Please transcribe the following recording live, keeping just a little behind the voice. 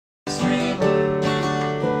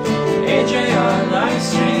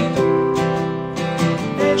Livestream.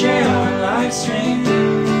 AJR Livestream.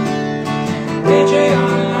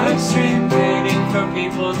 AJR Livestream. Waiting for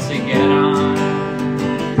people to get on.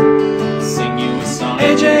 Sing you a song.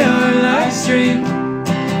 AJR Livestream.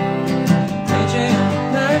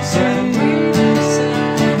 AJR Livestream.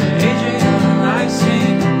 AJR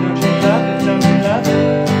Livestream. Don't you love it? Don't you love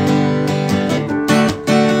it?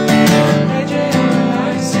 AJR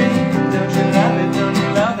Livestream. Don't you love it? Don't you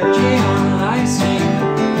love it? AJR Livestream.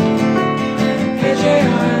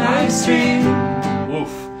 AJR Livestream.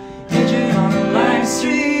 Woof. AJR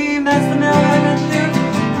Livestream. That's the note I meant to do.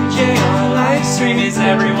 AJR Livestream. Is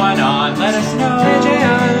everyone on? Let us know.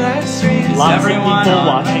 AJR Livestream. Is Lots of everyone people on?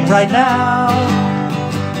 watching right now.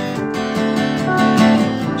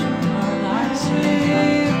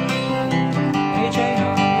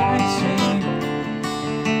 AJR Livestream.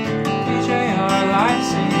 AJR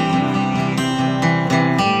Livestream.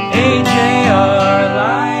 AJR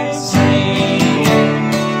Livestream.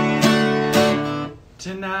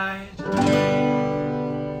 Tonight.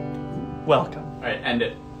 Welcome. All right, end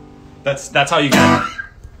it. That's all you got.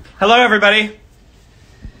 Hello, everybody.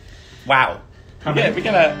 Wow. We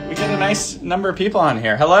get a nice number of people on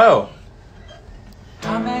here. Hello.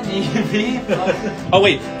 How many people? Oh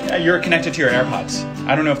wait, you're connected to your AirPods.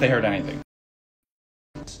 I don't know if they heard anything.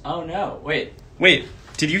 Oh no! Wait,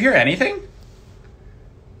 did you hear anything?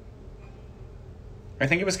 I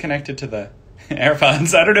think it was connected to the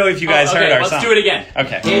AirPods. I don't know if you guys heard our song. Let's do it again.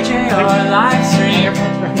 Okay. AJR Livestream.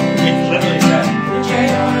 It's literally said.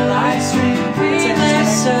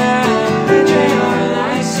 AJR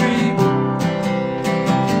Livestream.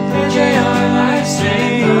 AJR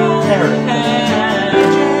Livestream. AJR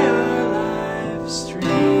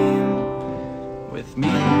Livestream. With me.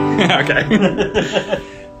 Okay.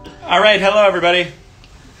 All right. Hello, everybody.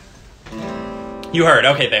 You heard.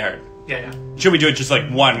 Okay, they heard. Yeah. Should we do it just like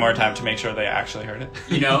one more time to make sure they actually heard it?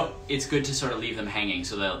 You know, it's good to sort of leave them hanging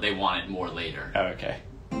so that they want it more later. Oh, okay.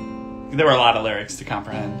 There were a lot of lyrics to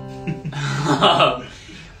comprehend.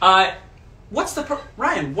 Ryan, what's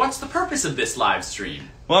the purpose of this live stream?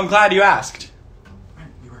 Well, I'm glad you asked.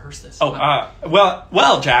 Ryan, you rehearsed this.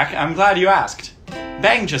 Well, Jack, I'm glad you asked.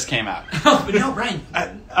 Bang just came out. But no, Ryan.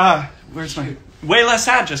 Where's my... Way Less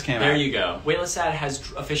Sad just came out. There you go. Way Less Sad has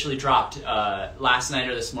officially dropped last night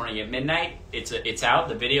or this morning at midnight. It's out.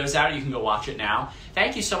 The video's out. You can go watch it now.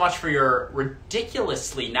 Thank you so much for your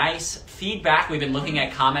ridiculously nice feedback. We've been looking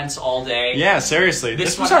at comments all day. Yeah, seriously.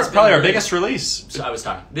 This was has probably been our biggest release. So I was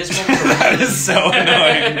talking. This one was That is so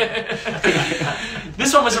annoying.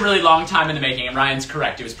 This one was a really long time in the making, and Ryan's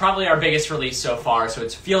correct. It was probably our biggest release so far, so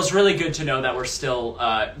it feels really good to know that we're still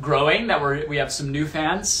growing, that we have some new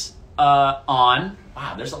fans on.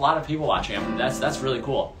 Wow, there's a lot of people watching. That's really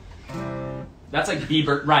cool. That's like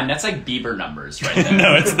Bieber, Ryan. That's like Bieber numbers, right there.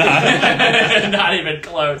 No, it's not. Not even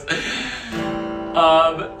close.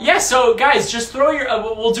 Yeah. So, guys, just throw your.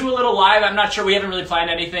 We'll do a little live. I'm not sure. We haven't really planned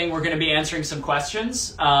anything. We're going to be answering some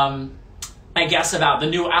questions. I guess about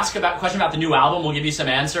question about the new album. We'll give you some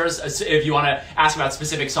answers. If you want to ask about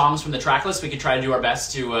specific songs from the track list, we could try to do our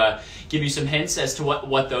best to give you some hints as to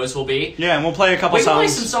what those will be. Yeah, and we'll play a couple songs. We can play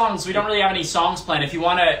some songs. We don't really have any songs planned. If you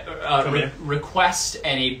want to request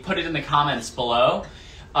any, put it in the comments below.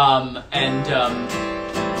 They'll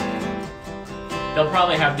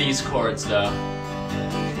probably have these chords, though.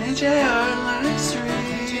 AJR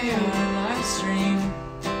Livestream.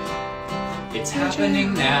 It's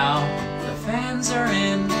happening now. The fans are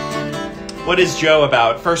in. What is Joe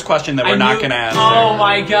about? First question that we're not going to answer. Oh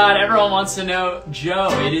my god, everyone wants to know Joe.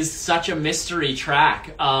 It is such a mystery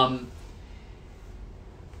track. How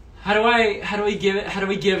do we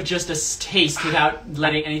give just a taste without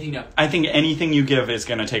letting anything know? I think anything you give is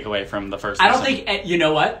going to take away from the first I don't listen. think, you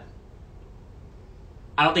know what?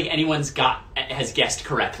 I don't think anyone's has guessed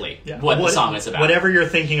correctly what the song is about. Whatever you're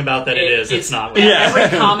thinking about that it's not.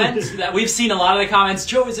 Every comment that we've seen, a lot of the comments,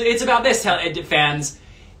 Joe, it's about this. Fans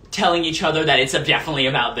telling each other that it's definitely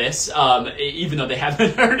about this, even though they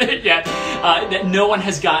haven't heard it yet. That no one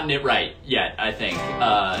has gotten it right yet, I think.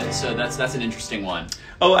 So that's an interesting one.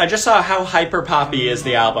 Oh, I just saw how hyper poppy is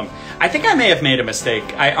the album. I think I may have made a mistake.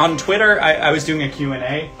 On Twitter, I was doing a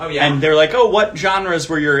Q&A. Oh, yeah. And they're like, oh, what genres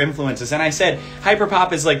were your influences? And I said, hyper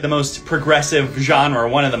pop is like the most progressive genre,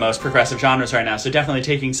 one of the most progressive genres right now. So definitely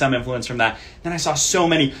taking some influence from that. Then I saw so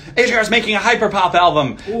many, AJR's making a hyper pop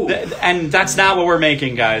album. And that's not what we're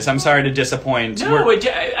making, guys. I'm sorry to disappoint. No,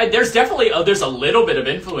 there's definitely, there's a little bit of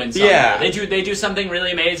influence on Yeah. there. They do something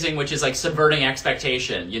really amazing, which is like subverting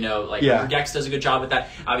expectation. You know, like Gex does a good job with that.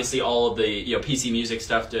 Obviously, all of the PC music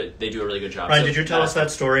stuff, they do a really good job. Ryan, did you tell us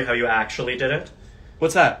that story, how you actually did it?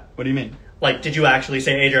 What's that? What do you mean? Like, did you actually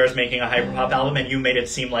say AJR is making a hyperpop album, and you made it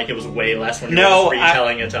seem like it was way less when you No, were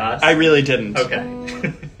retelling it to us? I really didn't.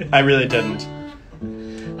 Okay. I really didn't.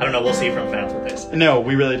 I don't know. We'll see from fans what they say. No,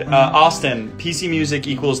 we really. Austin, PC music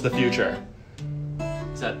equals the future.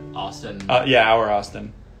 Is that Austin? Yeah, our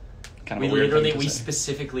Austin. Kind of We a weird literally, thing to we say.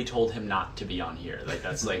 specifically told him not to be on here. Like,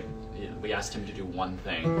 that's like, we asked him to do one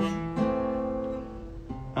thing.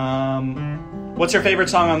 What's your favorite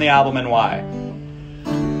song on the album and why?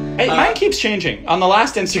 Hey, mine keeps changing. On the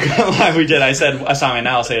last Instagram live we did, I said a song, and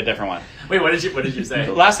now I'll say a different one. Wait, what did you say?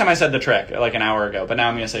 Last time I said The Trick, like an hour ago, but now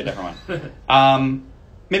I'm going to say a different one.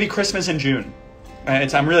 Maybe Christmas in June.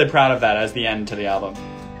 I'm really proud of that as the end to the album.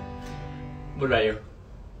 What about you?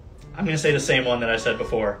 I'm going to say the same one that I said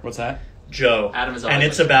before. What's that? Joe. Adam is and always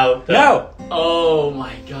it's like- about... No! Oh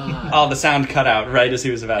my god. Oh, the sound cut out right as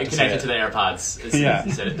he was about It to say connected it. to the AirPods. Yeah.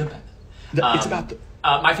 He said it. It's about the...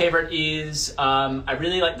 My favorite is I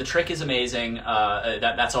really like The Trick is amazing.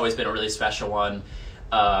 That's always been a really special one.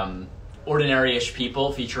 Ordinary-ish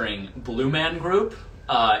People featuring Blue Man Group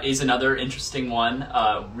is another interesting one.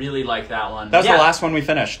 Really like that one. That was the last one we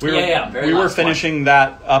finished. We very were last finishing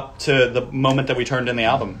that up to the moment that we turned in the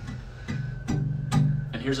album.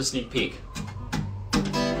 And here's a sneak peek.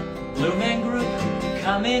 Blue Man Group,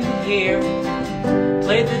 come in here.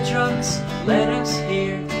 Play the drums, let us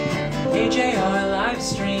hear. AJR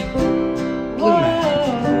Livestream. Blue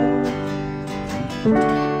Man.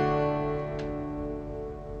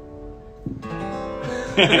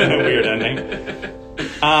 Weird ending.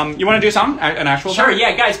 You want to do a song? An actual song? Sure,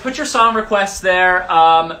 yeah, guys, put your song requests there.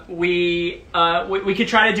 We could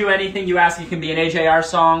try to do anything you ask. It can be an AJR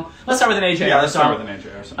song. Let's start with an AJR song. Yeah, let's start with an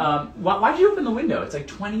AJR song. Why'd you open the window? It's like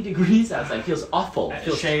 20 degrees outside. It feels awful. It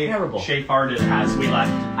feels terrible. Shay farted as we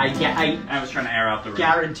left. I was trying to air out the room.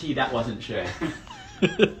 guarantee that wasn't Shay.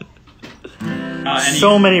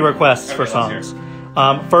 So many requests for let's hear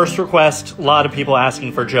songs. First request, a lot of people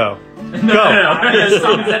asking for Joe. No. There's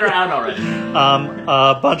songs that are out already.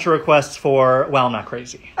 A bunch of requests for Well, I'm Not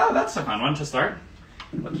Crazy. Oh, that's a fun one to start.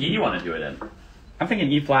 What key do you want to do it in? I'm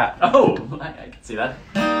thinking E flat. Oh, I can see that.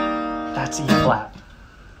 That's E flat.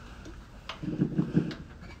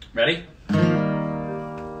 Ready?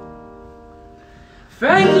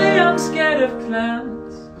 Frankly, I'm scared of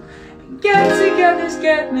clowns. Get-togethers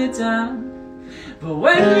get me down. But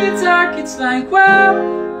when you talk, it's like, well,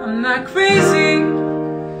 I'm not crazy.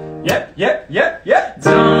 Yep.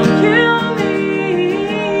 Don't kill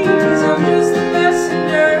me, 'cause I'm just a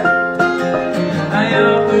messenger. I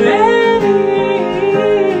already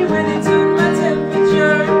when they took my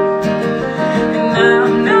temperature. And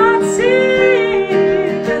I'm not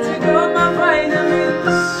sick, got to go my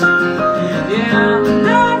vitamins. Yeah, I'm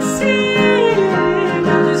not sick,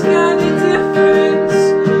 I'm just kinda different.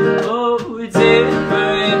 Oh,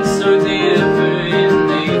 different, so different.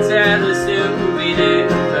 They tell us to be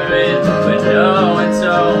different, but no one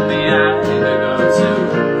told me I could go too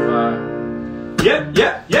far. Yep.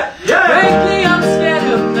 Frankly, I'm scared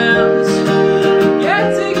of clowns. Get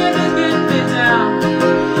together, get me down.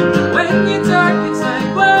 But when you talk, it's like,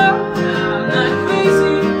 whoa, I'm not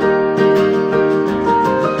crazy.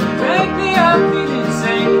 Frankly, I feel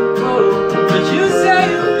insane. Whoa, but you say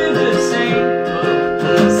you feel the same.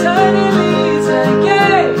 Whoa. Suddenly, it's like,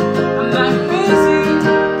 hey, I'm not crazy.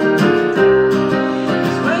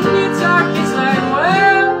 'Cause when you talk, it's like,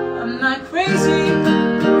 well, I'm not crazy.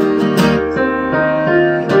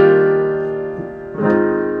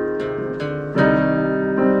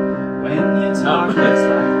 When you talk, it's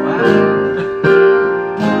like, wow.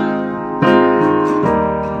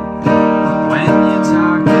 When you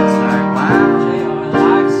talk, it's like, wow. AJR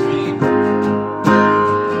Livestream.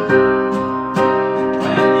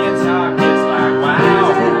 When you talk, it's like,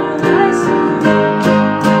 wow.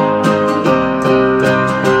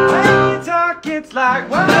 When you talk, it's like,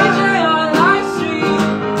 wow. AJR Livestream.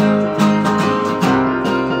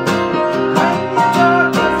 When you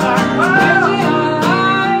talk, it's like, wow. AJR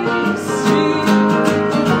Livestream.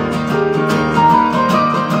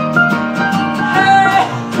 Hey!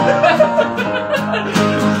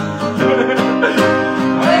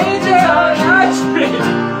 AJR Livestream.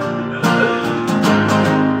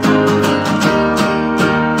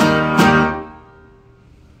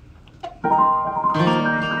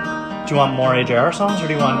 Do you want more AJR songs or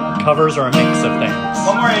do you want covers or a mix of things?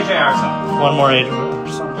 One more AJR song. One more AJR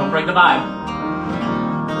song. Don't break the vibe.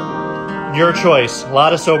 Your choice. A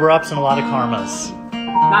lot of sober ups and a lot of karmas.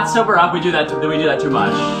 Not sober up. We do that too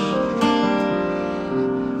much.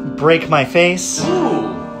 Break My Face.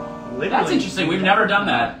 Ooh, that's interesting. We've never done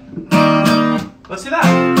that. Let's do that.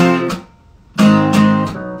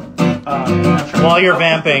 I'm trying While you're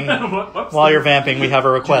vamping, Whoops. while you're vamping, we have a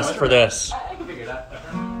request for this. I can figure it out.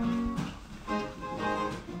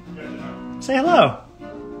 Say hello.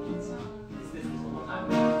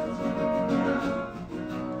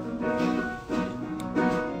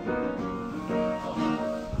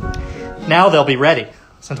 Now they'll be ready,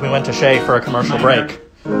 since we went to Shay for a commercial break.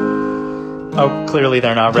 Oh, clearly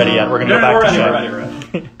they're not ready yet. We're going to go back we're to ready, Shay. we're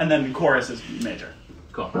ready. And then chorus is major.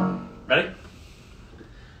 Cool. Ready?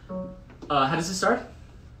 How does it start?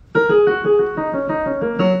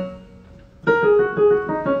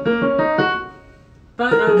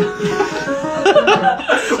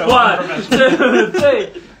 So 1, 2,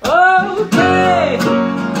 3. Okay.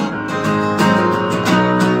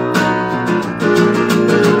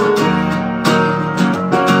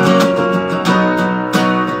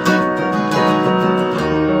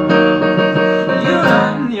 You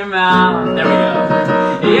run your mouth. There we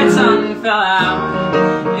go. Your tongue fell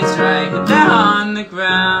out. It's right there on the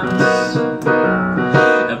ground.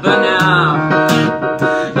 But now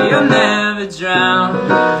you'll never drown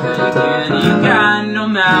again. You got no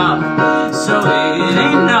mouth, so it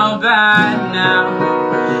ain't no bad now.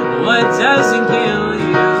 What doesn't kill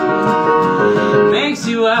you makes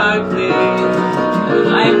you ugly.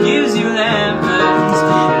 Life gives you lemons,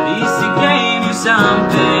 at least it gave you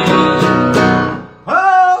something.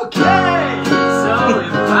 Okay! So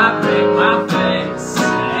if I break my face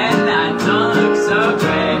and I don't look so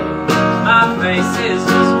great, my face is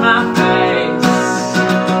just my face.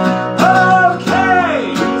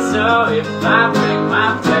 Okay! So if I break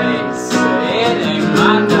my face, it ain't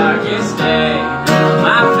my darkest day.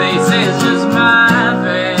 My face is just my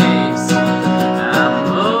face.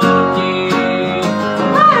 I'm okay.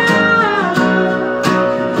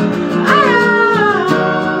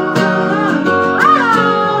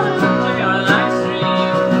 Check out Livestream.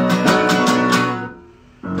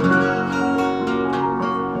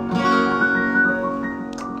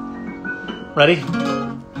 Ready?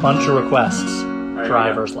 Bunch of requests. right,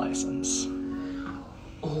 Driver's license.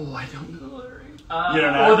 Oh, I don't know the lyrics. You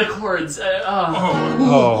don't know? Or the chords.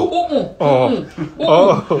 Oh.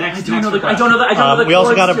 Oh. Next, I don't know next the. I don't know the. I don't know the We also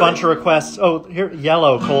chords got a to bunch it. of requests. Oh, here,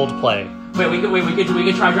 Yellow Coldplay. Wait, we could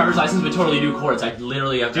try driver's license, but totally new chords. I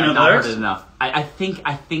literally have Do you know the not heard lyrics? it enough. I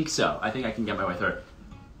think so. I think I can get my way through it.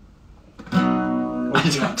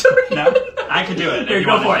 No? I could do it. Here, if you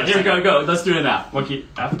go wanted for to. it. Here, go. Let's do it now. What key?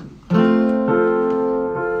 F?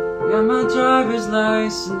 Got my driver's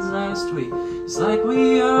license last week. It's like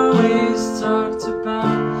we always talked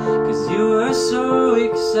about. Cause you were so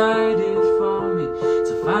excited for me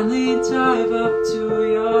to finally drive up to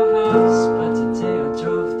your house. But today I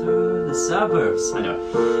drove through the suburbs. I know.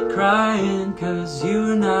 Crying cause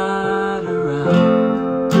you're not around.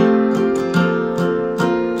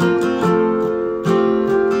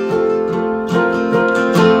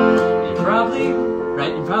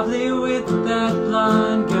 You're probably with that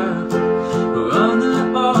blonde girl who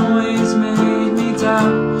always made me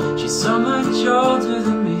doubt. She's so much older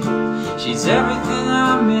than me. She's everything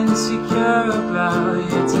I'm insecure about.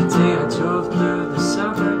 Yeah, today I drove through the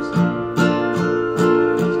suburbs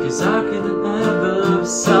cause I could never love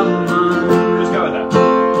someone. Just go with that.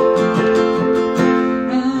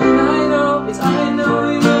 And I know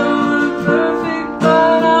you're perfect,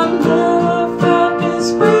 but I've never felt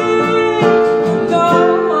this way.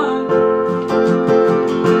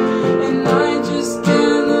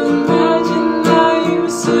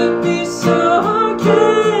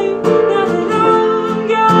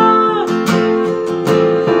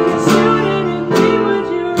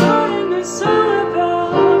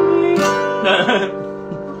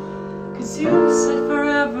 Cause you said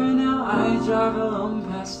forever, now I drive alone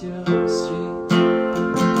past your street.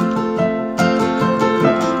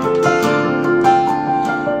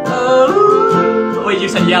 Oh, wait, you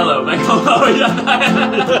said yellow, Michael. Oh, yeah.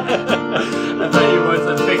 I thought you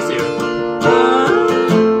would said fix you.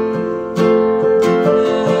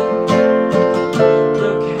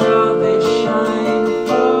 Look how they shine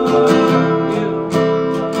for you,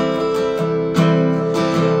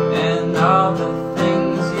 and all the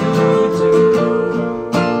things you do.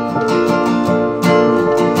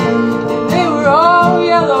 They were all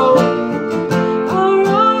yellow. I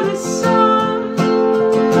wrote a song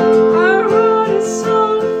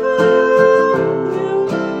for you.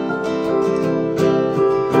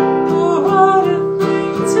 Oh, what a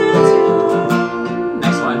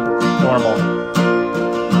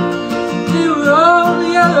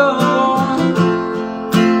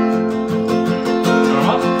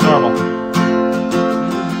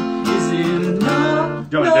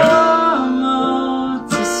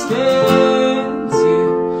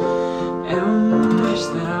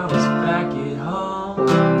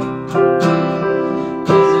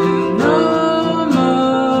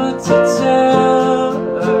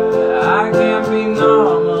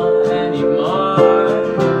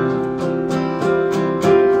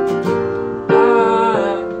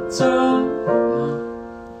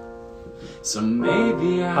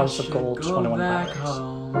House of Gold, 21 Pilots.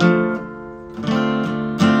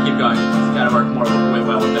 Keep going. You've got to work more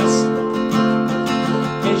well with this.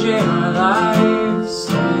 AJR lives.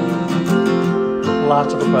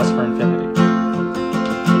 Lots of requests for Infinity.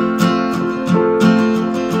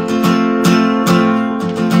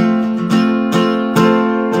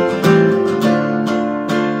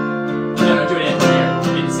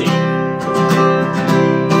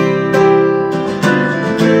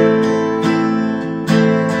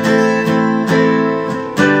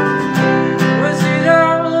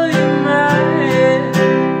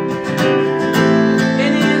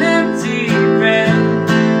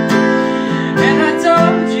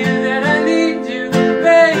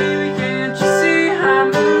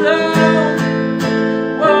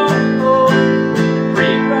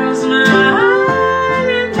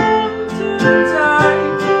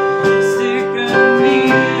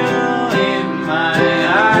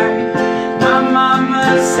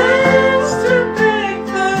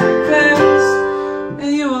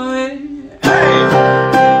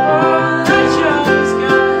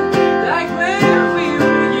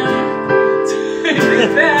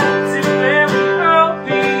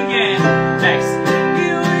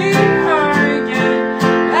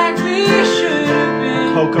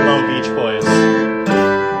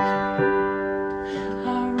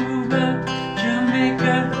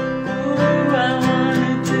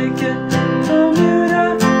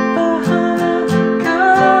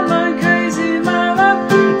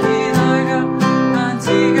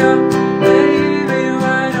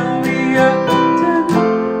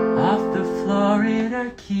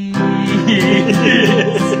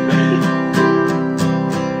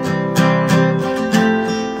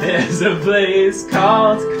 There's a place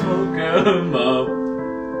called Kokomo.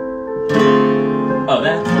 Oh,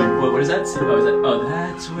 that. What is that? Oh, is that? Oh,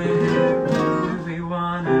 that's where we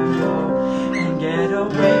wanna go and get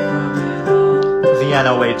away from it all.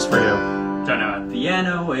 Vienna waits for you. Don't know it.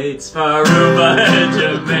 Vienna waits for Aruba and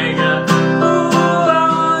Jamaica. Ooh, I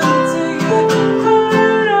wanna take it.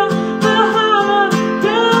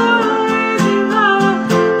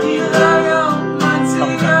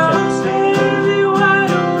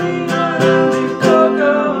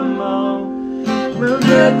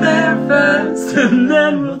 And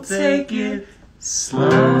then we'll take it slow.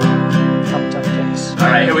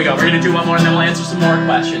 Alright, here we go. We're going to do one more and then we'll answer some more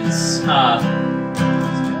questions.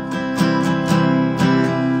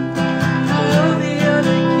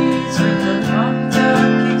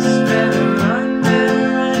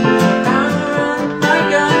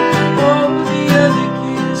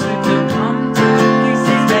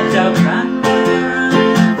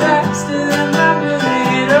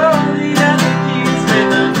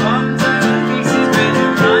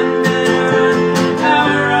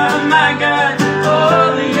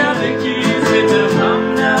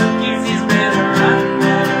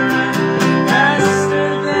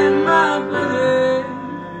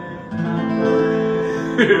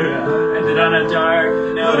 Ended on a dark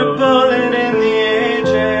note. Put a bullet in the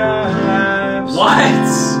AJR lives. What?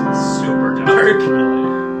 Super dark.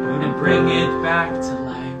 Gonna bring it back to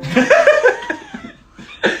life.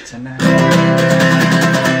 Tonight.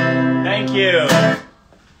 Thank you.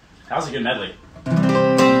 That was a good medley.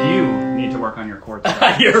 You need to work on your chords.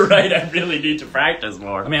 You're right, I really need to practice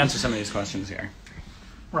more. Let me answer some of these questions here.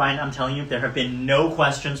 Ryan, I'm telling you, there have been no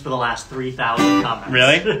questions for the last 3,000 comments.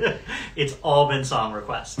 Really? It's all been song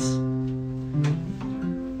requests.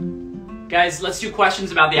 Guys, let's do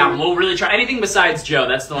questions about the album. We'll really try anything besides Joe.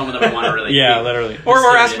 That's the one that we want to really Yeah, keep literally. Or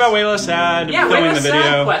ask serious. about Way Less Sad, Yeah, filming Way the Less video.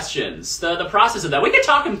 Sad questions. The process of that. We could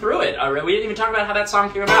talk him through it. We didn't even talk about how that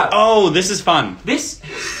song came about. Oh, this is fun. This...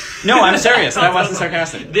 No, I'm serious. That wasn't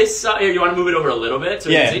sarcastic. This here, you want to move it over a little bit so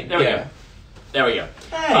we Yeah, can see? There we yeah. go. There we go.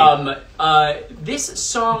 Hey. This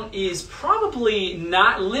song is probably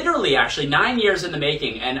not literally actually 9 years in the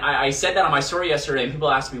making, and I said that on my story yesterday, and people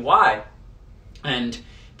asked me why, and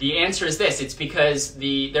the answer is this: it's because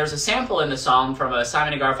there's a sample in the song from a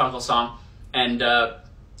Simon and Garfunkel song, and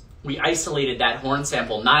we isolated that horn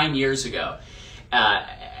sample 9 years ago.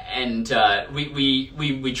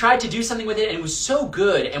 We tried to do something with it, and it was so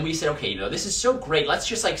good, and we said, okay, this is so great, let's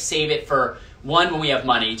just like save it for one, when we have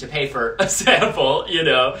money to pay for a sample,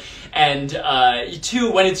 and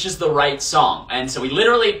two, when it's just the right song. And so we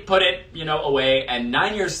literally put it, away, and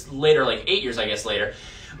 9 years later, like 8 years, I guess, later,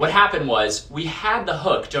 what happened was we had the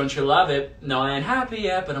hook, don't you love it? No, I ain't happy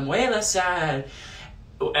yet, but I'm way less sad.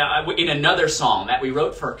 In another song that we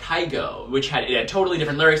wrote for Kygo, which had totally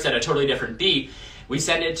different lyrics, had a totally different beat. We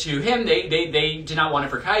sent it to him. They did not want it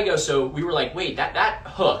for Kygo, so we were like, wait, that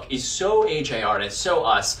hook is so AJR and it's so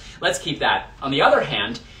us. Let's keep that. On the other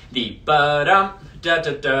hand, the ba-dum, Da,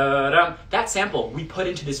 da, da, da. That sample we put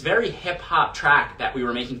into this very hip-hop track that we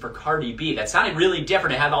were making for Cardi B that sounded really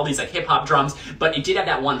different. It had all these like hip-hop drums, but it did have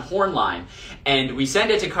that one horn line. And we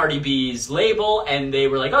sent it to Cardi B's label, and they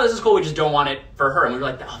were like, oh, this is cool, we just don't want it for her. And we were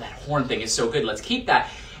like, oh, that horn thing is so good, let's keep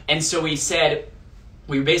that. And so we said,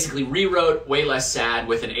 we basically rewrote Way Less Sad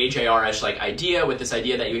with an AJR-ish like idea, with this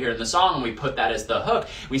idea that you hear in the song, and we put that as the hook.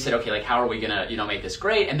 We said, okay, like how are we gonna, make this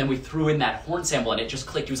great? And then we threw in that horn sample, and it just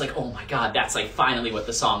clicked. It was like, oh my god, that's like finally what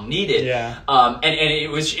the song needed. Yeah. And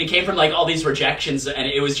it came from like all these rejections, and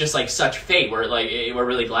it was just like such fate. We're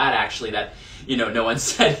really glad actually that no one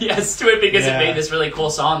said yes to it, because it made this really cool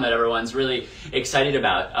song that everyone's really excited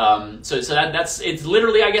about. So it's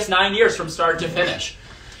literally, I guess, 9 years from start to finish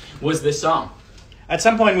was this song. At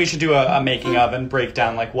some point, we should do a making of and break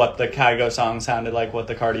down like what the Kygo song sounded like, what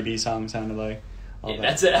the Cardi B song sounded like.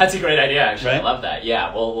 That's a great idea, actually. Right? I love that.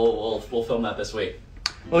 Yeah, we'll film that this week.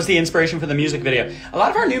 What was the inspiration for the music video? A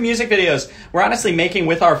lot of our new music videos we're honestly making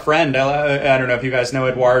with our friend. I don't know if you guys know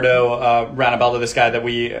Eduardo Ranabello, this guy that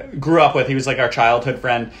we grew up with. He was like our childhood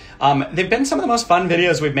friend. They've been some of the most fun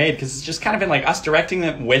videos we've made, because it's just kind of been like us directing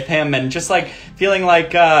them with him, and just like feeling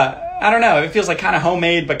like, I don't know, it feels like kind of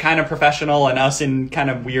homemade but kind of professional, and us in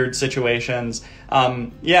kind of weird situations.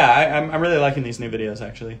 I'm really liking these new videos,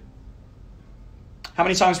 actually. How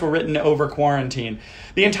many songs were written over quarantine?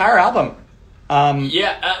 The entire album. How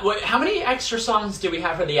many extra songs did we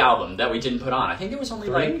have for the album that we didn't put on? I think there was only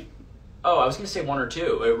 3? I was going to say 1 or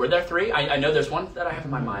 2. Were there 3? I know there's one that I have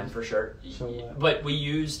in my mind for sure. But we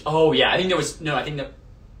used, I think there was, no, I think that,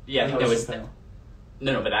 yeah, I think there was,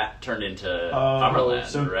 no, but that turned into Bummerland,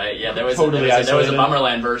 so right? Yeah, there was a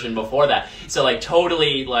Bummerland version before that. So like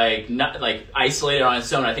totally not like isolated on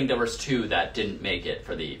its own. I think there was 2 that didn't make it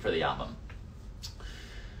for the album.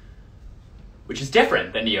 Which is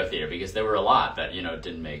different than Neo Theater, because there were a lot that,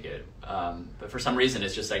 didn't make it. But for some reason,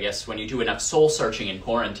 it's just, I guess, when you do enough soul searching in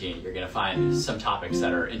quarantine, you're going to find some topics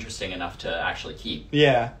that are interesting enough to actually keep.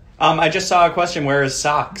 Yeah. I just saw a question, where is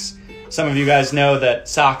Socks? Some of you guys know that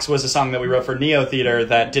Socks was a song that we wrote for Neo Theater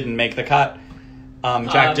that didn't make the cut.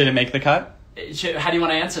 Jack didn't make the cut? How do you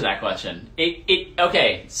want to answer that question?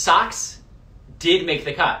 Okay, Socks did make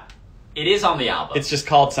the cut. It is on the album. It's just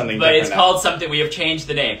called something different. But it's now. called something, we have changed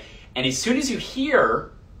the name. And as soon as you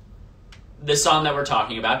hear the song that we're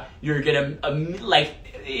talking about, you're gonna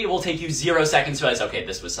it will take you 0 seconds to realize, okay,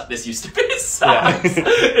 this used to be Socks. Yeah.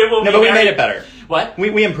 But we made it better. What?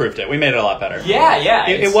 We improved it. We made it a lot better. Yeah.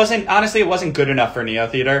 It wasn't good enough for Neo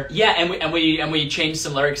Theater. Yeah, and we changed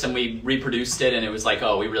some lyrics, and we reproduced it, and it was like,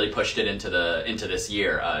 oh, we really pushed it into this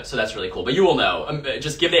year. So that's really cool. But you will know.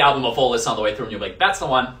 Just give the album a full listen all the way through, and you'll be like, that's the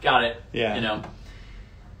one. Got it. Yeah.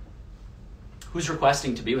 Who's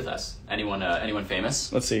requesting to be with us? Anyone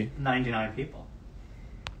famous? Let's see. 99 people.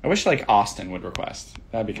 I wish Austin would request.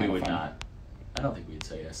 That'd be kind of fun. We would not. I don't think we'd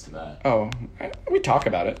say yes to that. Oh, we talk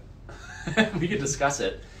about it. We could discuss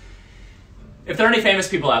it. If there are any famous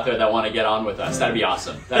people out there that want to get on with us, that'd be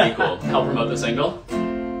awesome. That'd be cool. Help promote the single.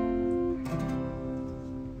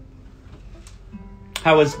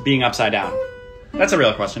 How was being upside down? That's a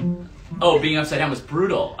real question. Oh, being upside down was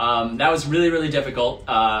brutal. That was really, really difficult.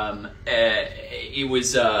 It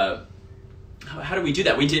was. How did we do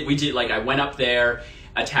that? We did like I went up there,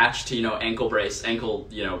 attached to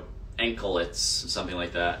anklets, something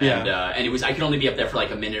like that. Yeah. And it was, I could only be up there for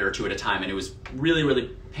like a minute or 2 at a time, and it was really, really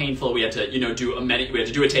painful. We had to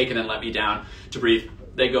do a take and then let me down to breathe.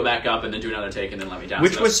 They go back up and then do another take and then let me down.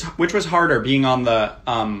 Which was harder, being on the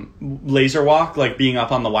laser walk, like being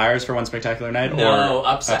up on the wires for One Spectacular Night? No, or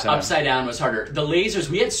upside down was harder. The lasers,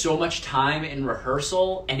 we had so much time in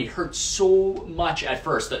rehearsal, and it hurt so much at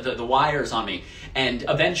first, the wires on me. And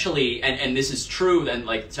eventually, and this is true, and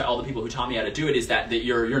like to all the people who taught me how to do it, is that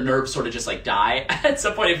your nerves sort of just like die at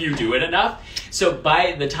some point if you do it enough. So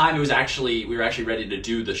by the time we were actually ready to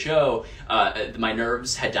do the show, my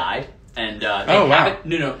nerves had died. And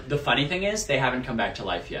the funny thing is, they haven't come back to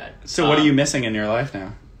life yet. So what are you missing in your life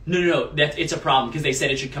now? No, it's a problem, because they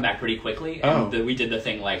said it should come back pretty quickly. And we did the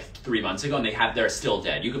thing like 3 months ago, and they're still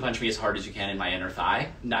dead. You can punch me as hard as you can in my inner thigh,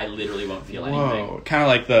 and I literally won't feel anything. Whoa, kind of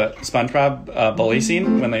like the SpongeBob bully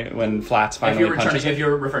scene when Flats finally punches him. If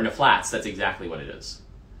you're referring to Flats, that's exactly what it is.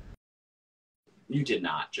 You did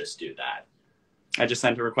not just do that. I just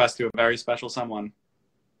sent a request to a very special someone.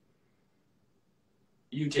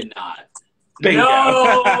 You did not. Bingo.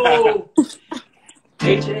 No!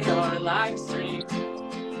 AJR live stream.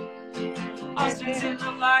 Austin's in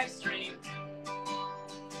the live stream.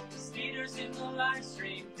 Steeder's in the live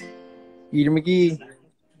stream. Eater McGee.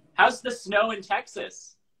 How's the snow in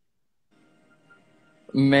Texas?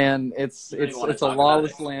 Man, it's a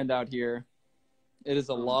lawless land out here. It is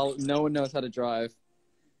a lot. No one knows how to drive.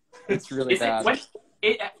 It's really Is it, bad. when,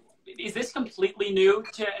 it, is this completely new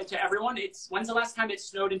to everyone? When's the last time it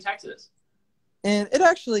snowed in Texas? And it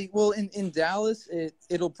actually, well, in Dallas,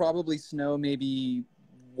 it'll probably snow maybe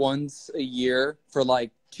once a year for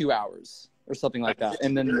like 2 hours or something like that.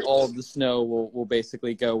 And then all of the snow will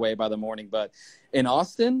basically go away by the morning. But in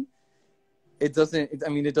Austin, it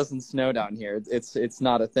doesn't snow down here. It's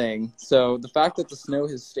not a thing. So the fact that the snow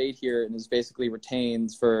has stayed here and is basically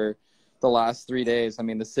retained for the last 3 days, I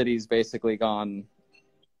mean, the city's basically gone,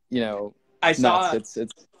 I saw nuts.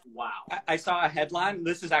 It's Wow. I saw a headline.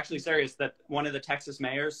 This is actually serious. That one of the Texas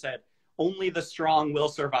mayors said, "Only the strong will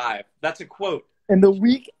survive." That's a quote. and the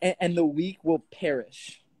weak will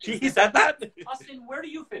perish. He said that. Austin, where do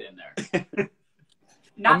you fit in there?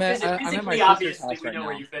 Not I'm at physically, my sister's obviously, house we right know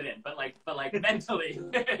where now. you fit in, but mentally,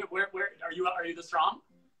 where are you? Are you the strong?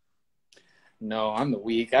 No, I'm the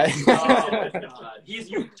weak. Oh my God,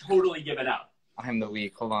 you totally given up. I'm the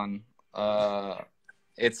weak. Hold on.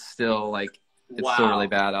 It's still Wow. still really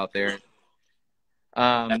bad out there.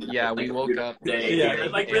 Yeah, we woke up. Day, Yeah,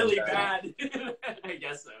 really bad. I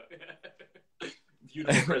guess so.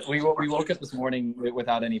 Beautiful. we woke up this morning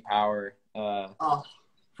without any power. Oh,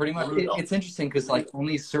 Pretty much. brutal. It's interesting because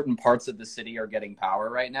only certain parts of the city are getting power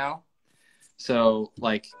right now. So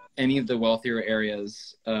any of the wealthier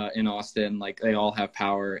areas in Austin, they all have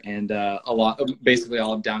power, and basically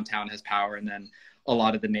all of downtown has power, and then a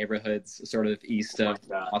lot of the neighborhoods sort of east of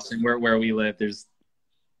Austin, where we live, there's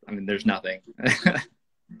nothing.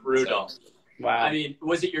 Brutal. Wow. I mean,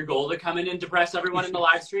 was it your goal to come in and depress everyone in the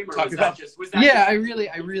live stream, or was that Yeah, I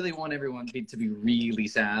really want everyone to be really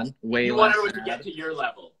sad. You want everyone to get to your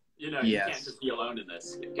level. You Yes. can't just be alone in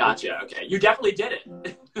this. Gotcha. Okay. You definitely did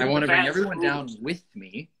it. I want to bring Fans everyone ruled. down with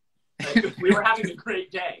me. We were having a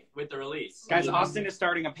great day with the release. Guys, Austin is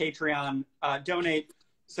starting a Patreon. Donate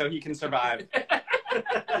so he can survive.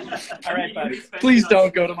 All right, bud. Please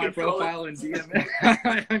don't go to my profile and DM me.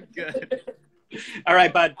 I'm good. All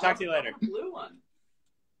right, bud. Talk to you later. Blue one.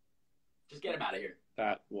 Just get him out of here.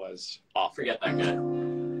 That was awful. Forget that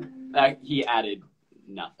guy. He added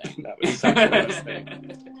nothing. That was such a gross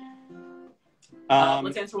thing.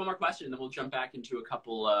 Let's answer one more question, and then we'll jump back into a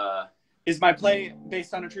couple. Is my play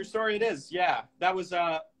based on a true story? It is. Yeah, that was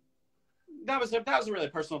a really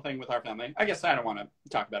personal thing with our family. I guess I don't want to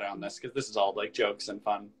talk about it on this because this is all jokes and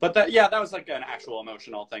fun. But that was an actual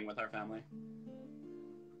emotional thing with our family.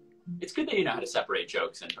 It's good that you know how to separate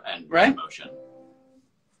jokes and Right? emotion.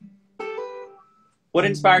 What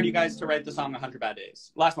inspired you guys to write the song 100 Bad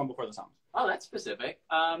Days? Last one before the song. Oh, that's specific.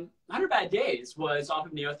 100 Bad Days was off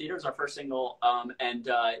of Neo Theater, our first single, and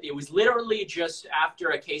it was literally just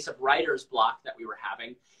after a case of writer's block that we were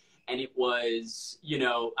having. And it was,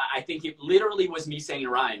 I think it literally was me saying to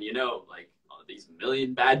Ryan, these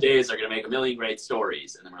million bad days are going to make a million great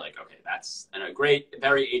stories. And then we're like, okay, that's a great,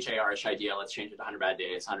 very HAR-ish idea. Let's change it to 100 Bad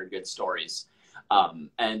Days, 100 Good Stories.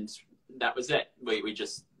 And that was it. We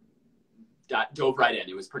just dove right in.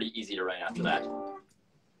 It was pretty easy to write after that.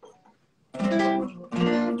 Do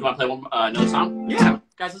you want to play another song? Yeah.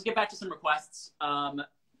 Guys, let's get back to some requests.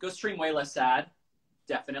 Go stream Way Less Sad.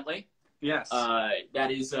 Definitely. Yes.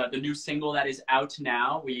 That is the new single that is out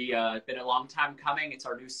now. It's been a long time coming. It's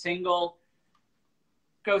our new single.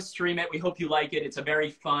 Go stream it. We hope you like it. It's a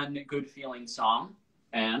very fun, good feeling song.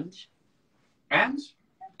 And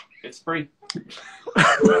it's free.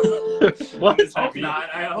 What? Hope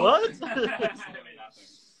not. I hope. What?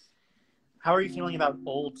 How are you feeling about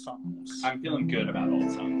old songs? I'm feeling good about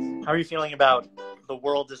old songs. How are you feeling about The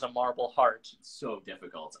World is a Marble Heart? It's so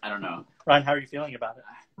difficult. I don't know. Ryan, how are you feeling about it?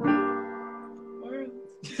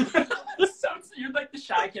 You're like the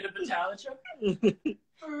shy kid of the talent show.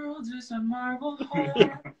 World is a marble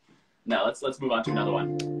heart. No, let's move on to another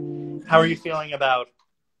one. How are you feeling about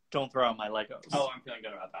Don't Throw Out My Legos? Oh, I'm feeling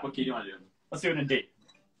good about that. What key do you want to do? Let's do it in D.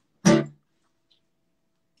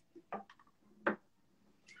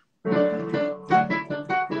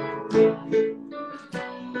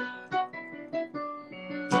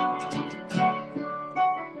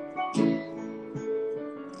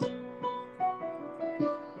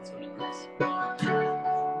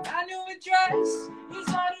 I knew a dress is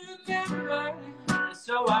hard to remember,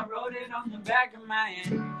 so I wrote it on the back of my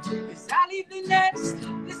hand. 'Cause I leave the nest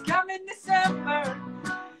this coming December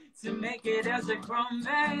to make it as a grown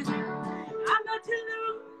man. I'm not to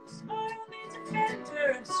lose, I don't need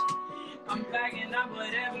defenders. I'm packing up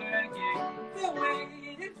whatever I can. Been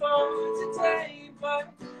waiting for today,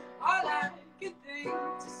 but all I can think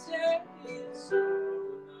to say is,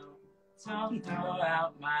 don't throw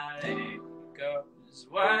out my Legos.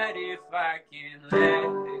 What if I can let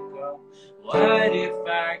it go? What if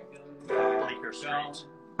I come back? Bleecker Street.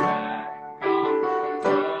 Oh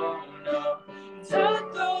no,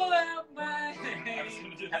 don't throw out my hand.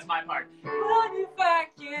 That's my part. What if I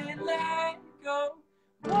can let go?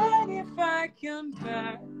 What if I come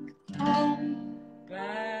back home?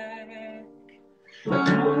 Back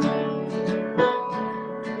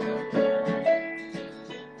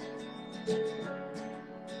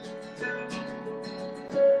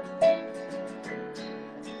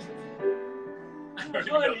I don't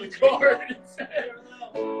even know the chords.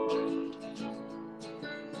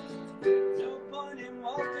 no point in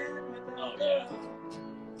walking without Oh, yeah.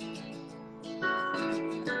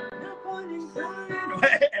 no point in crying.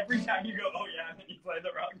 Every time you go, oh yeah, and then you play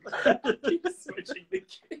the wrong part. Keep switching the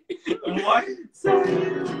key. What? Say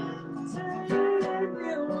it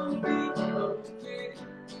won't be okay.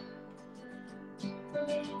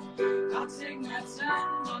 I'll take my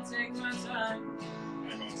time, I'll take my time. I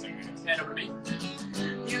won't sing it. Hand over to me.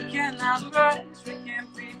 You cannot rush, we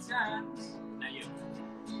can't be times. Now you.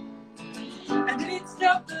 I need to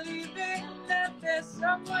stop believing that there's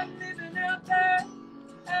someone living out there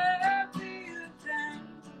happier than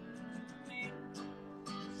me.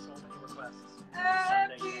 So many requests.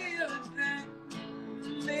 Happier than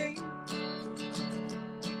me.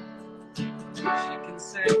 She can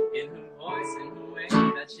say in her voice, in her way,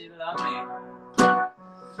 that she loves me.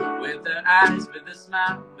 With her eyes, with her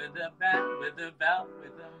smile, with her back, with her belt,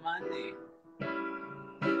 with her money.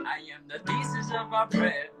 I am the pieces of our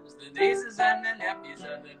prayers, the nieces and the nephews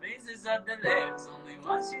of the bases of the layers. Only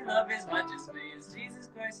one she loves as much as me is Jesus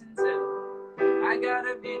Christ himself. I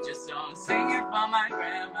gotta beat your song, sing it for my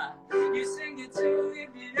grandma. You sing it too if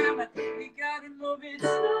you ever. We gotta move it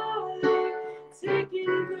slowly, take it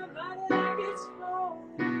in your body like it's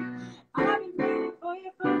holy. I've been waiting for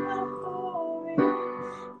you for the whole week.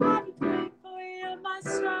 I've been waiting for you, my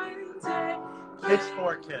Sunday. It's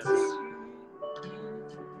for kids.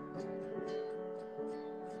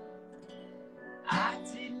 I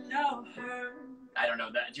didn't know her. I don't know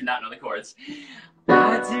that. Do not know the chords.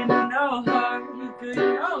 I didn't know her. You could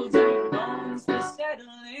know two bones to settle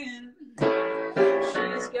in.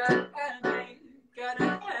 She's got habit, gotta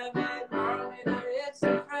have it. All with her hips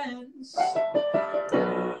and friends.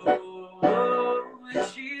 Oh, and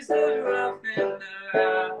she's the rough and the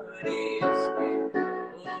rowdy.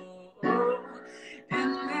 Oh,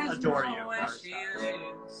 and there's Adore no you, where Martha. she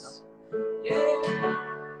lives. Yeah.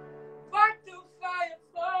 Fight through fire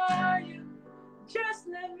for you. Just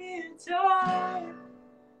let me adore you.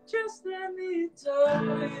 Just let me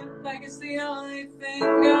adore you. Like it's the only thing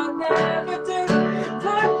I'll ever do.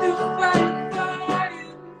 Fight through fire for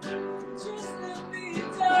you. Just let me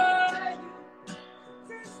adore you.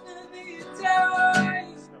 Just let me adore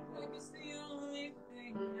you. Like it's the only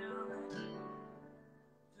thing I'll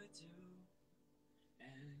ever do.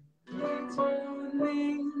 And we don't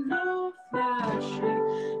need no flashing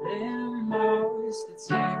limos to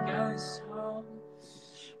take us home.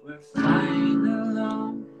 We're flying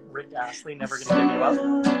alone. Rick Astley never gonna give you up.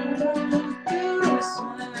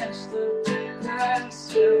 Smash the glass,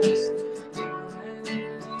 just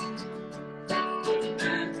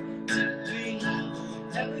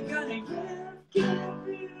never gonna give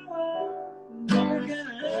you up. Never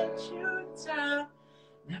gonna let you down.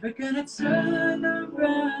 Never gonna turn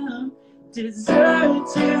around. Desert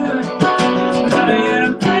you.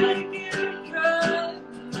 I'm letting you go.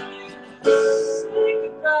 Say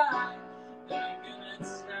goodbye. Never gonna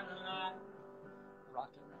tell a lie.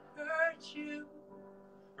 Hurt you.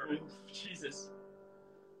 Jesus.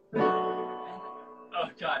 Oh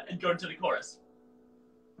God! And go to the chorus.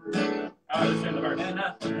 Oh, let's sing the verse.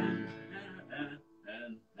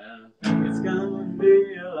 It's gonna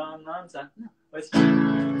be a long, long time. What's be a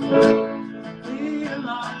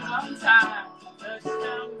long, long time.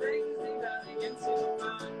 Touchdown, crazy, darling, against the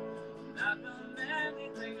fun. Not done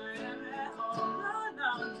anything I am at home. No,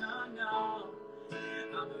 no, no, no.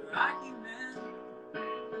 I'm a rocky man.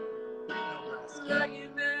 Rocky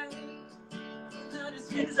man. Not as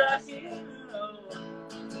good as I hero.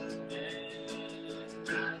 And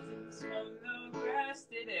I didn't smoke no grass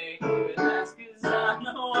today. But that's 'cause I'm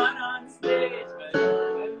the one on stage. But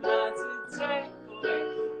I'm about to take away.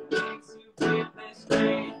 Makes you feel this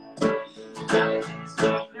way. I didn't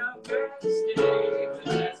smoke no grass today. But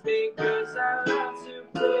that's because I love to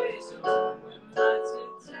play. So I'm about to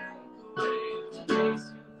take away. Makes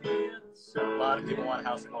you feel so. A lot of people want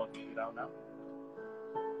House of Gold. You don't know.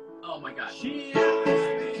 Oh my God. She asked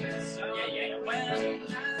me so Yeah. when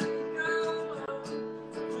I go,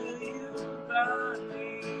 will you buy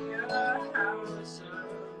me a house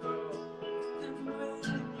of gold? And will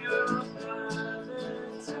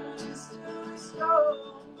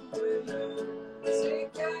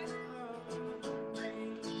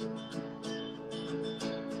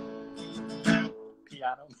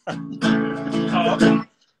Oh,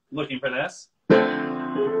 looking for this.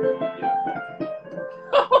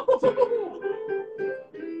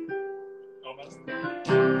 Almost.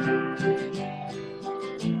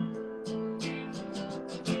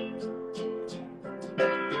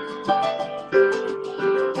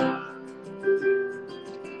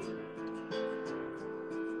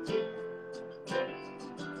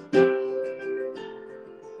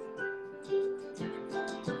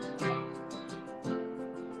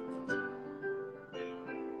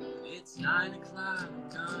 It's 9 o'clock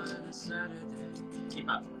on a Saturday. Keep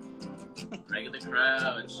up. Regular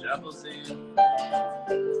crowd shuffles in.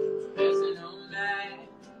 There's an old man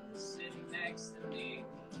sitting next to me,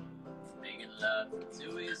 making love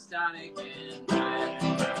to his tonic and bread.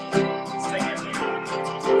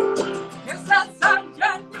 Guess that's some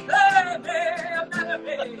kind of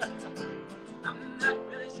baby. I'm not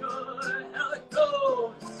really sure how it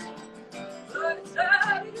goes, but it's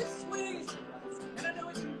out of your squeeze, and I know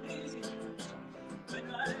what you mean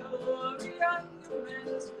when I worry on your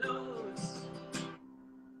man's clothes.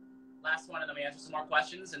 Last one, and then we answer some more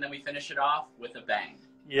questions, and then we finish it off with a bang.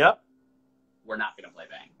 Yep. We're not gonna play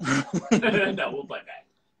bang. No, we'll play bang.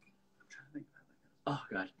 I'm trying to think about it. Oh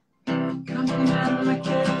god. Coming out of my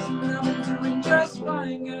kids, and I'm doing just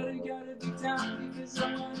fine. Gotta be down because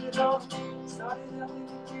I want it all. Started out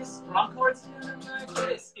with a kiss. Wrong chords, and my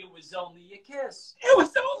kiss. It was only a kiss. It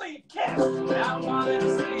was only a kiss. Now I wanna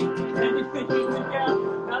sleep. Anything you think out.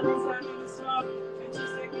 Nothing's happening to stop. And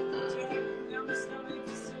just taking the check. Now my stomach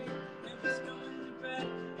is sick. And just going to bed.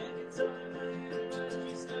 And it's all in my head. But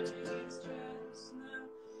she's not feeling stressed now.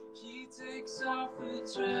 She takes off her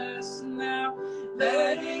dress now,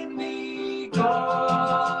 letting me go.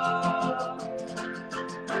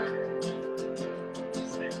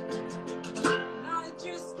 I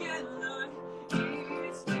just can't lie,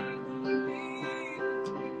 it's taking me.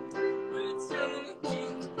 We're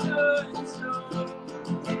taking control.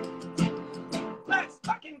 Let's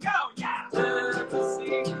fucking go, yeah!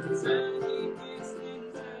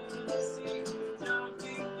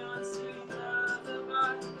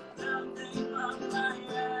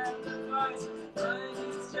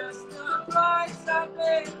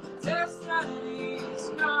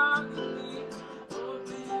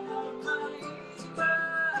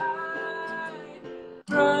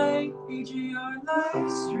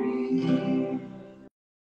 Livestream.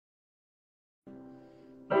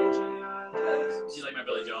 Do you like my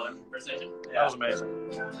Billy Joel impersonation? That was amazing.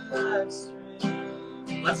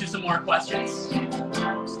 Let's do some more questions.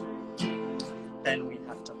 Then we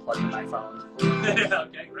have to plug in my phone.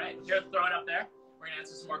 Okay, great. Here, throw it up there. We're gonna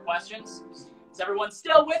answer some more questions. Is everyone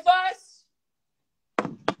still with us?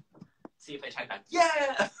 See if they type back.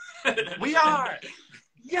 Yeah. We are!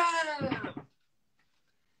 Yeah.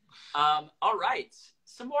 All right.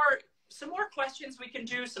 Some more questions we can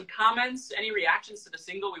do. Some comments. Any reactions to the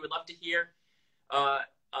single? We would love to hear.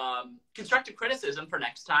 Constructive criticism for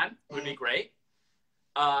next time would be great.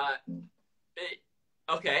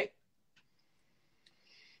 Okay.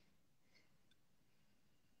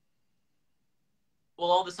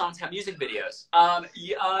 Will all the songs have music videos?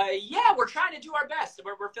 Yeah, we're trying to do our best.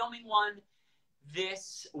 We're filming one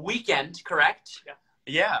this weekend, correct?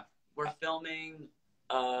 Yeah. We're filming.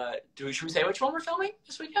 Should we say which one we're filming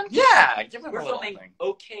this weekend? Yeah, give them We're a little filming thing.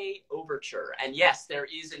 OK Overture, and yes, there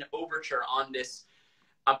is an overture on this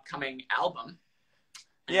upcoming album.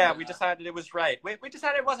 Yeah, And, we decided it was right. We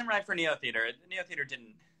decided it wasn't right for Neo Theater. Neo Theater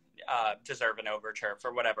didn't deserve an overture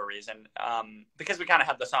for whatever reason, because we kind of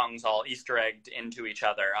had the songs all Easter egged into each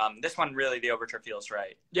other. This one, really, the overture feels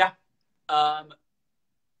right. Yeah. What's going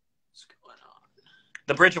on?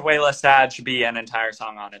 The Bridge of Wayla Sad should be an entire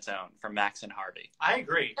song on its own from Max and Harvey. I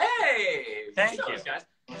agree. Hey! Thank show you. us, guys.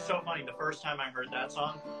 It's so funny. The first time I heard that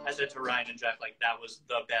song, I said to Ryan and Jeff, like, that was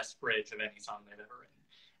the best bridge of any song they've ever written.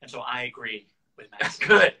 And so I agree with Max. That's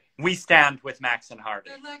good. We stand with Max and Harvey.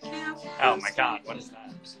 Oh my God, what is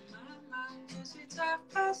that?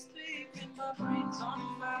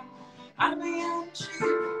 I'm being cheap,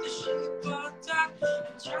 the sheep are dark.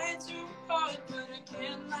 I'm trying too hard, but I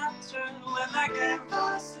cannot turn when I can't fall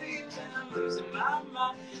asleep and I'm losing my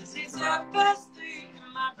mind. It's 3:30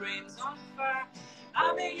 and my brain's on fire.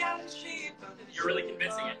 I'm a young sheep. You're really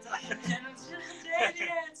convincing it. And I'm still dead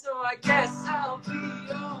yet, so I guess I'll be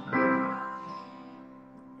alright.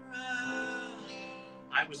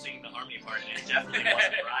 I was singing the harmony part, and it definitely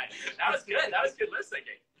wasn't right. That was good. That was good lip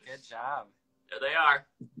syncing. Good job. There they are.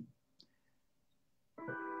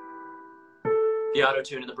 The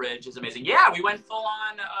auto-tune in the bridge is amazing. Yeah, we went full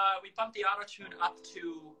on. We bumped the auto-tune up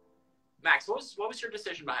to max. What was your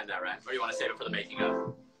decision behind that, Ryan? Or do you want to save it for the making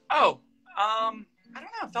of? Oh, I don't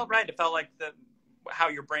know. It felt right. It felt like how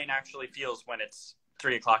your brain actually feels when it's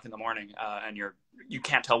 3 o'clock in the morning, and you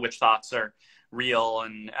can't tell which thoughts are real,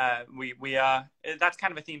 and that's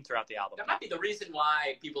kind of a theme throughout the album. That might be the reason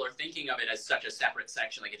why people are thinking of it as such a separate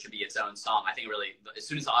section, like it should be its own song. I think really, as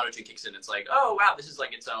soon as the auto-tune kicks in, it's like, oh wow, this is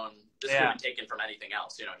like its own. This could be taken from anything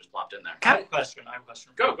else, just plopped in there. I have a question.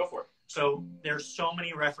 Go for it. So there's so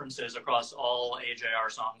many references across all AJR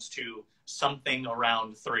songs to something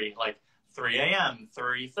around 3, like 3 a.m.,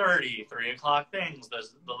 3:30, 3 o'clock things.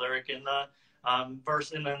 There's the lyric in the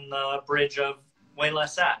verse and then the bridge of Way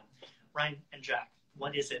Less Sad. Ryan and Jack,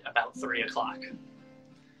 what is it about 3 o'clock?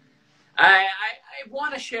 I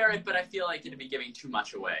want to share it, but I feel like it'd be giving too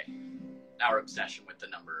much away. Our obsession with the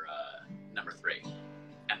number 3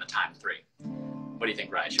 and the time 3. What do you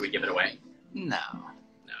think, Ryan? Should we give it away? No.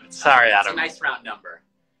 It's sorry, not. Adam. It's a nice round number.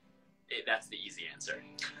 That's the easy answer.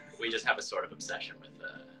 We just have a sort of obsession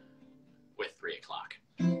with 3 o'clock.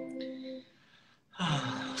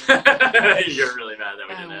 You're really mad that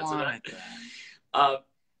we didn't answer that.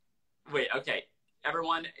 Wait, okay.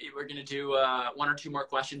 Everyone, we're going to do 1 or 2 more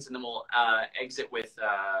questions, and then we'll exit with... do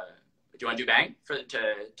you want to do Bang to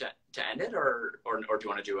end it, or do you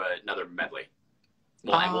want to do another medley?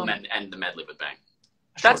 We'll end the medley with Bang.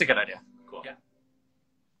 That's a good idea. Cool. Yeah.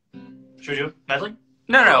 Should we do a medley?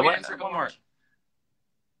 No, one more.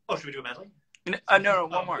 Oh, should we do a medley? No,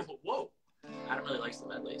 one more. Whoa. Adam really likes the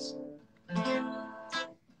medleys.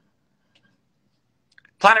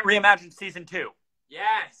 Planet Reimagined Season 2.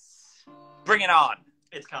 Yes! Bring it on.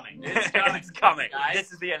 It's coming. It's coming. It's coming. Guys,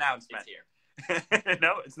 This is the announcement. It's here.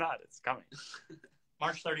 No, it's not. It's coming.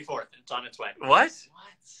 March 34th. It's on its way. What? What?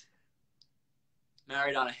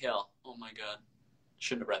 Married on a Hill. Oh my god.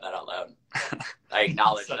 Shouldn't have read that out loud. I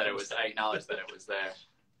acknowledge that it was there.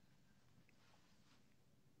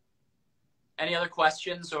 Any other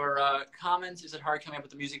questions or comments? Is it hard coming up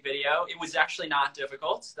with the music video? It was actually not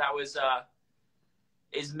difficult. That was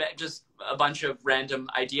just a bunch of random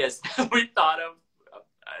ideas that we thought of.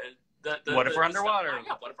 What if we're underwater?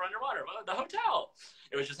 What if we're underwater? Well, the hotel.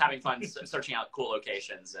 It was just having fun searching out cool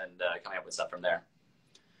locations and coming up with stuff from there.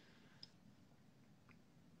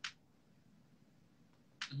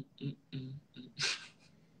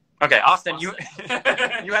 Okay, Austin, you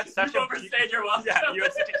had such you overstayed your welcome. Yeah, you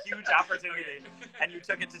had such a huge opportunity, and you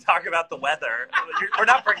took it to talk about the weather. We're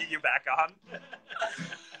not bringing you back on.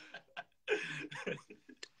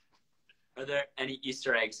 Are there any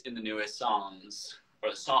Easter eggs in the newest songs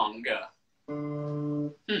or the song?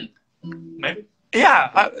 Maybe.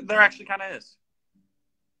 Yeah, there actually kind of is.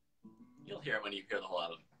 You'll hear it when you hear the whole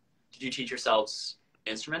album. Did you teach yourselves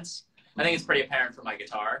instruments? I think it's pretty apparent from my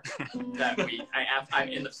guitar that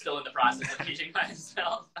I'm still in the process of teaching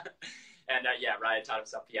myself. And yeah, Ryan taught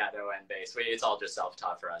himself piano and bass. It's all just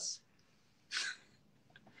self-taught for us.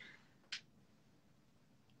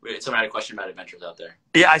 Wait, someone had a question about Adventures Out There.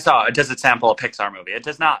 Yeah, I saw it. Does it sample a Pixar movie? It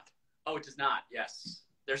does not. Oh, it does not. Yes.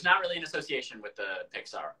 There's not really an association with the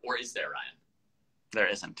Pixar. Or is there, Ryan? There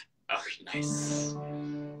isn't. Oh, nice.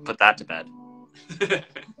 Put that to bed.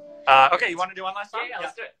 Okay, you want to do one last song? Yeah,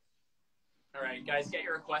 let's do it. All right, guys, get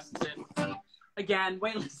your requests in. Again,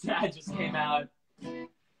 Way Less Sad just came out.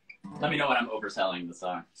 Let me know when I'm overselling the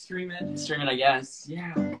song. Stream it, I guess.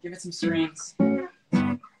 Yeah, give it some streams. You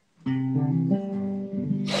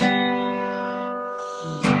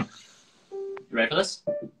ready for this?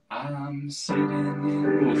 I'm sitting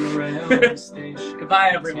in the railway station.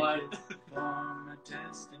 Goodbye, everyone. On a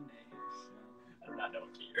destination. I do not know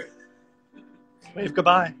what key you're in. Wave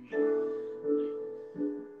goodbye.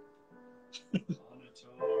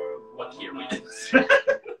 What key are we in?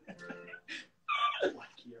 What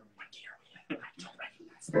key are we in? I don't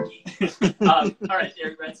recognize the key. All right,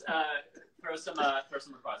 Derek, let's throw some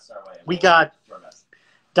requests our way. We got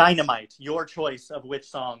Dynamite, your choice of which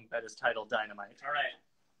song that is titled Dynamite. All right.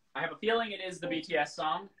 I have a feeling it is the BTS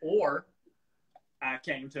song, or I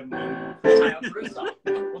Came to Move, the Tyler Crew song.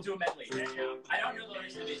 We'll do a medley. Yeah. I don't know the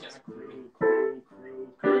lyrics to the BTS. Crew.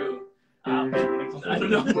 I don't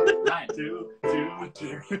know. Ryan.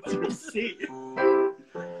 See. Yeah.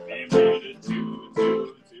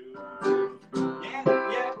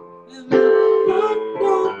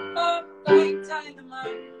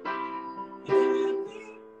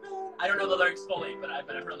 I don't know the lyrics fully, but I've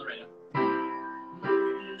heard on the radio.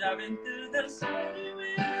 I've been through the city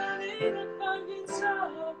without even fucking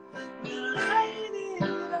stop.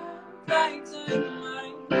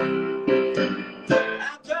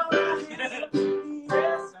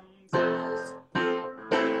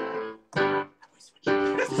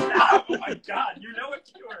 Oh my god, you know what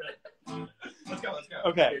you were in. Let's go.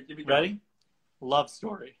 Okay, Here, ready? Love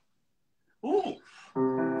Story. Ooh.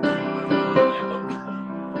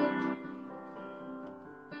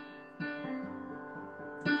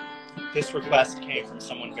 This request came from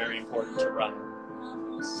someone very important to Ryan.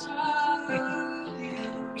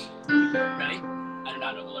 Ready? I do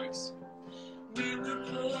not know the lyrics. We were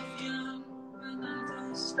both young when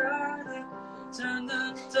I started. Turn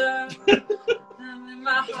the dark. I'm in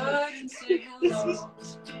my heart and say hello.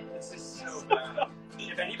 This is so bad.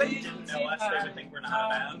 If anybody didn't know us, they would think we're not a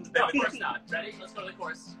band. No, of course not. Ready? Let's go to the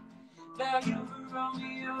chorus. That you were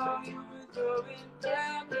Romeo, you were throwing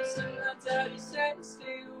down. And my daddy said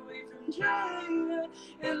stay away from Jane.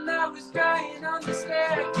 And I was crying on the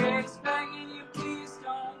staircase, begging you please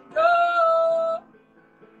don't go.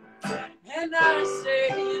 And I say,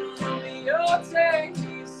 Romeo, take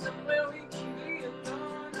me somewhere we can be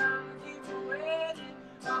alone. I'll keep you waiting.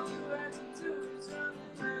 All you have to do is run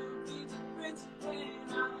and you'll be the prince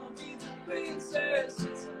and I'll be the princess.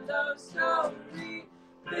 It's a love story.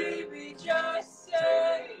 Baby, just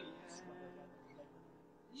say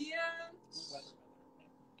yes.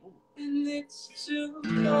 And it's too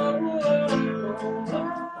low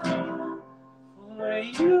for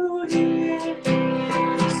you here.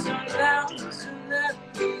 So now, so let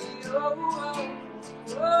me put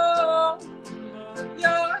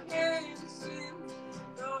your hands in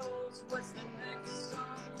those. What's the next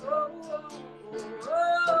song? For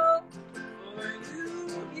you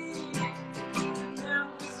here. Now,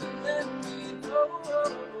 so let me hold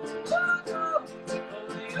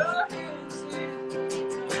your hands in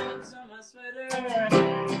those on my sweater.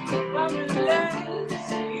 I'm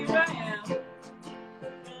relaxed, here I am.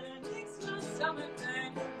 And it's my summer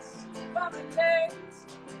things. I'm relaxed,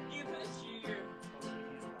 you bet you.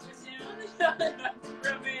 Cause you're on the shot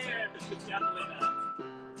from here. Definitely not.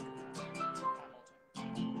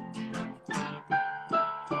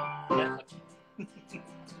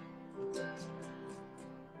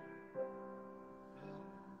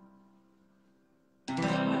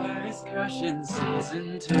 Excursion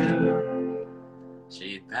season 2.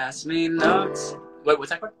 She'd pass me notes. Wait,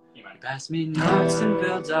 what's that called? Pass me notes and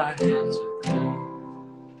filled our hands with glue.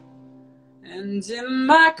 And in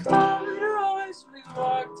my corridor as we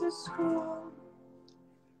walked to school,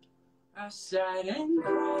 I sat and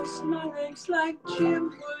crossed my legs like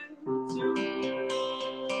Jim would do.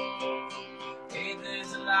 Hey,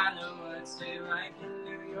 there's a lot of words say like in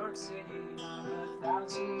New York City. I'm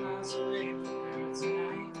 1,000 miles away from you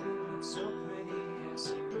tonight. You look so pretty, yes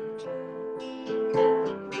you do.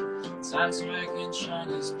 Times Square can shine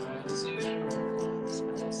as bright as you.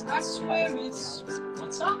 I swear it's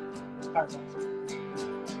what's up?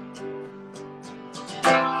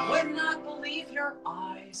 Would not believe your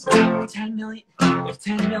eyes. 10 million, if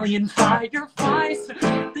 10 million fireflies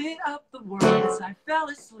lit up the world as I fell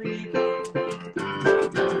asleep. They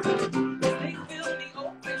fill the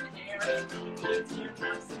open air. It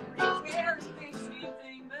makes me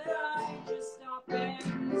think that I just stop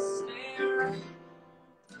and stare.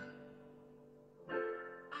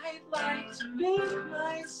 I'd like to make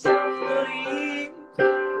myself believe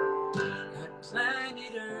that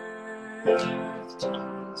planet Earth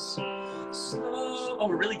turns slow. Oh,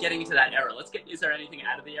 we're really getting into that era. Let's get. Is there anything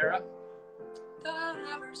out of the era? Don't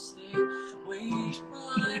ever stay awake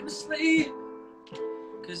while I'm asleep.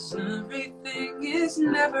 'Cause everything is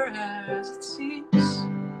never as it seems.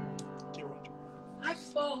 I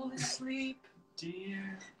fall asleep,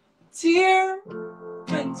 dear, dear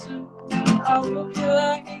winter. I will be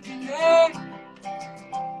like an egg.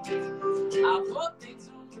 I hope they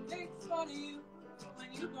don't make fun of you when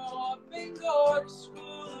you grow up and go to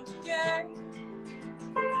school again.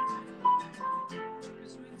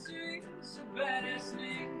 'Cause winter is a badass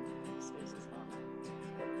name.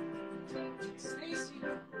 Stacy.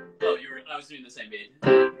 Oh, I was doing the same beat.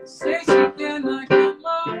 Stacy, can I come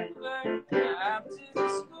over after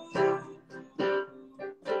school?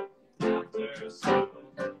 After school.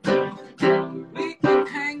 We can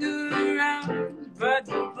hang around by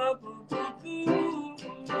the bubble pool.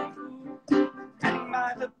 Hang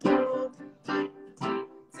by the pool.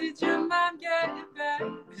 Did your mom get it back?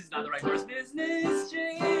 This is not the right course. Business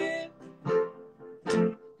trip.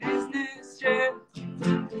 Business trip.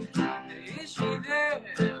 Is she there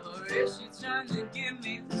or is she trying to give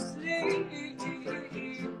me the sleep?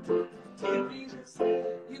 Give me the sleep.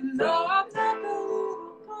 You know I'm not the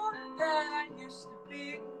little boy that I used to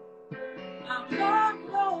be. I'm not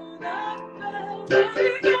grown up now.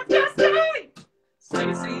 You can say,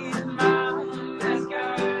 Stacy's mom has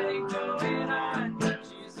got it going on.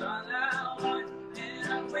 She's all I want,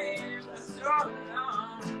 and I wait for so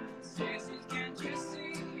long. Stacy, can't you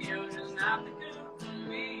see? You're just not the girl for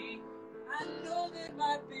me. I know that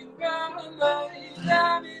might be wrong, but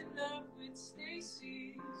I'm in love with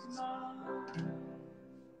Stacy's mom.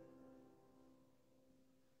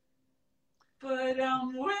 but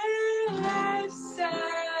I'm way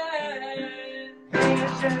sad. Good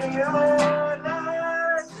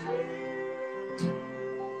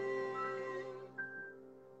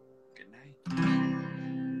night.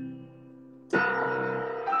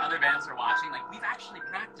 Other bands are watching, like, we've actually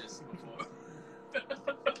practiced before.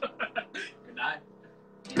 Good night.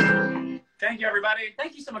 Thank you, everybody.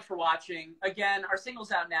 Thank you so much for watching. Again, our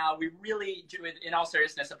single's out now. We really do, in all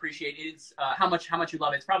seriousness, appreciate it. How much you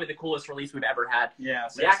love it. It's probably the coolest release we've ever had. Yeah.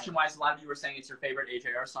 Reaction-wise, a lot of you were saying it's your favorite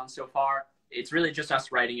AJR song so far. It's really just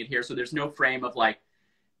us writing it here, so there's no frame of like,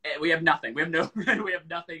 we have nothing. We have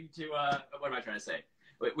nothing to. What am I trying to say?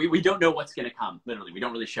 We don't know what's going to come. Literally, we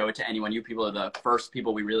don't really show it to anyone. You people are the first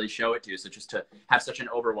people we really show it to. So just to have such an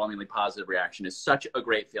overwhelmingly positive reaction is such a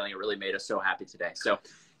great feeling. It really made us so happy today. So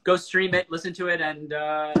go stream it, listen to it, and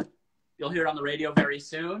you'll hear it on the radio very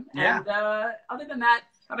soon. Yeah. And other than that,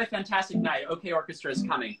 have a fantastic night. OK Orchestra is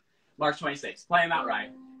coming March 26th. Play them out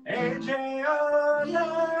right. AJR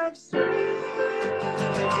Livestream.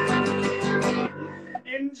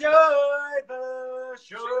 Enjoy the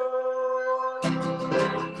show.